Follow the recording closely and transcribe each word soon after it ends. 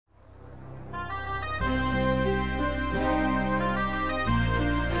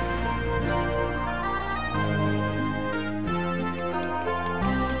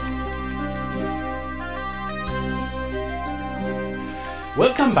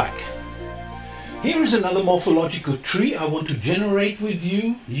Welcome back. Here is another morphological tree I want to generate with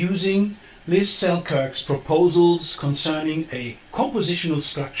you using Liz Selkirk's proposals concerning a compositional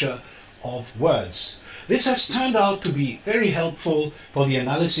structure of words. This has turned out to be very helpful for the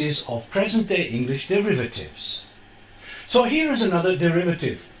analysis of present-day English derivatives. So here is another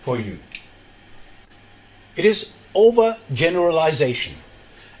derivative for you. It is overgeneralization,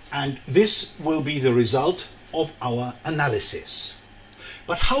 and this will be the result of our analysis.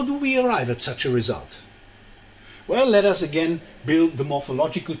 But how do we arrive at such a result? Well, let us again build the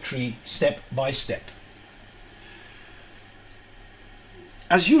morphological tree step by step.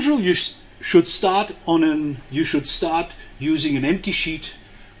 As usual, you should start using an empty sheet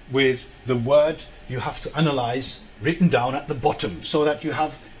with the word you have to analyze written down at the bottom, so that you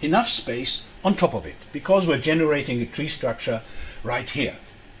have enough space on top of it, because we're generating a tree structure right here.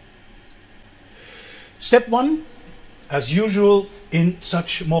 Step 1, as usual in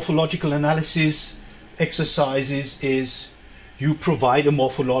such morphological analysis exercises, is you provide a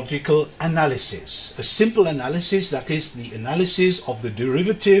morphological analysis, a simple analysis, that is the analysis of the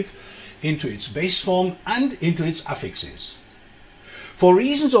derivative into its base form and into its affixes. For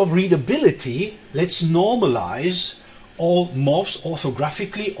reasons of readability, let's normalize all morphs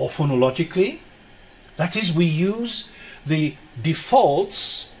orthographically or phonologically. That is, we use the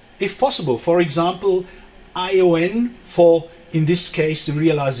defaults if possible. For example, ION for, in this case, the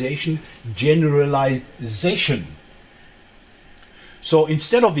realization, generalization. So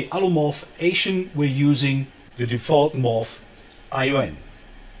instead of the allomorph-ation, we're using the default morph ION.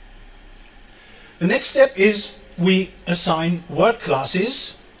 The next step is we assign word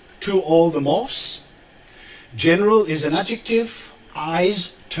classes to all the morphs. General is an adjective.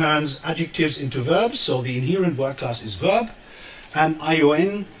 Ize turns adjectives into verbs, so the inherent word class is verb. And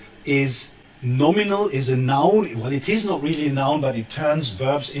ION is nominal, is a noun. Well, it is not really a noun, but it turns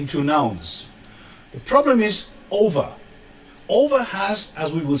verbs into nouns. The problem is over. Over has,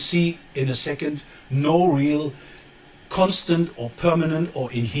 as we will see in a second, no real constant or permanent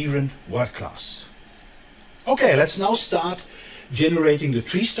or inherent word class. Okay, let's now start generating the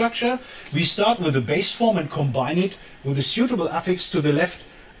tree structure. We start with the base form and combine it with a suitable affix to the left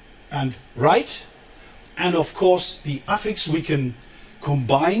and right. And of course, the affix we can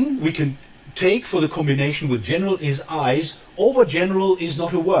combine, we can take for the combination with general is ize. Over-general is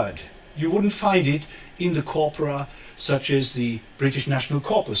not a word. You wouldn't find it in the corpora such as the British National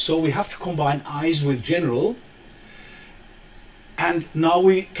Corpus. So we have to combine ize with general. And now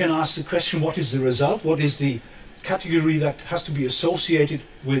we can ask the question, what is the result? What is the category that has to be associated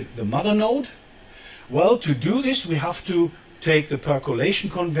with the mother node? Well, to do this, we have to take the percolation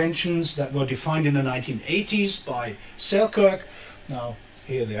conventions that were defined in the 1980s by Selkirk. Now,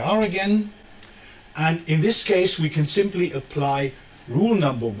 here they are again. And in this case, we can simply apply rule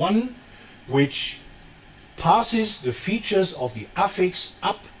number 1, which passes the features of the affix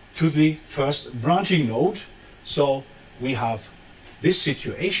up to the first branching node. So we have this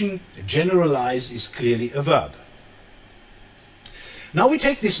situation, generalize is clearly a verb. Now we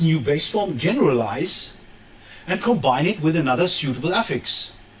take this new base form, generalize, and combine it with another suitable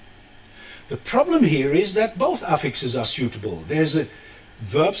affix. The problem here is that both affixes are suitable. There's a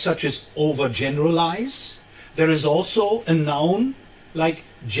verb such as over-generalize. There is also a noun like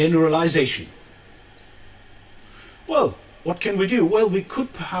generalization. Well, what can we do? Well, we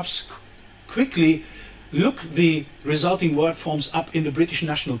could perhaps quickly look the resulting word forms up in the British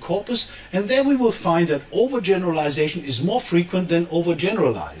National Corpus, and there we will find that overgeneralization is more frequent than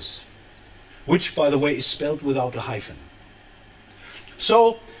overgeneralize, which, by the way, is spelled without a hyphen.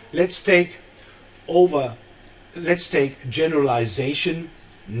 So let's take generalization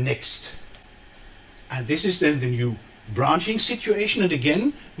next. And this is then the new branching situation, and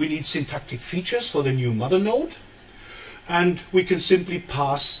again we need syntactic features for the new mother node, and we can simply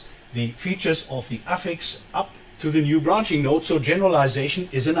pass the features of the affix up to the new branching node, so generalization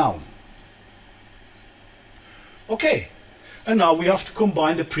is a noun. Okay, and now we have to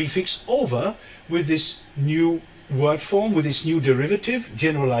combine the prefix over with this new word form, with this new derivative,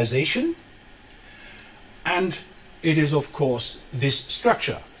 generalization, and it is of course this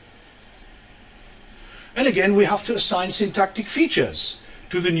structure. And again we have to assign syntactic features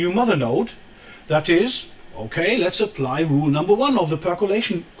to the new mother node. That is, okay, let's apply rule number 1 of the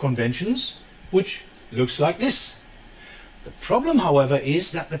percolation conventions, which looks like this. The problem, however,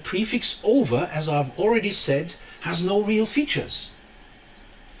 is that the prefix over, as I've already said, has no real features.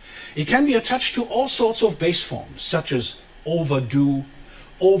 It can be attached to all sorts of base forms, such as overdo,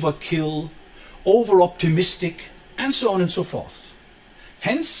 overkill, over-optimistic, and so on and so forth.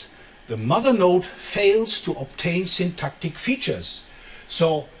 Hence, the mother node fails to obtain syntactic features.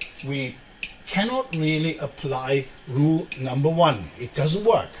 So we cannot really apply rule number 1. It doesn't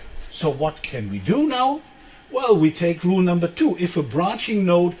work. So what can we do now? Well, we take rule number 2. If a branching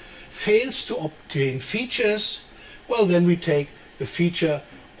node fails to obtain features, well, then we take the feature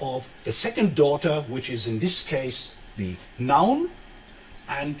of the second daughter, which is in this case the noun,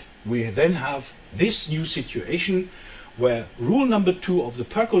 and we then have this new situation where rule number 2 of the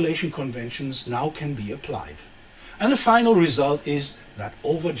percolation conventions now can be applied. And the final result is that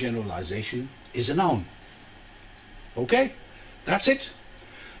overgeneralization is a noun. Okay, that's it.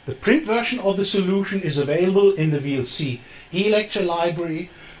 The print version of the solution is available in the VLC E-Lecture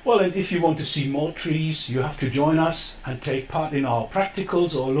library. Well, and if you want to see more trees, you have to join us and take part in our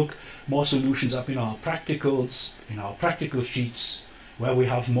practicals, or look more solutions up in our practicals, in our practical sheets, where we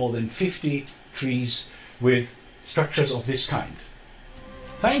have more than 50 trees with structures of this kind.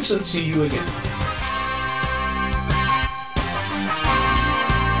 Thanks, and see you again.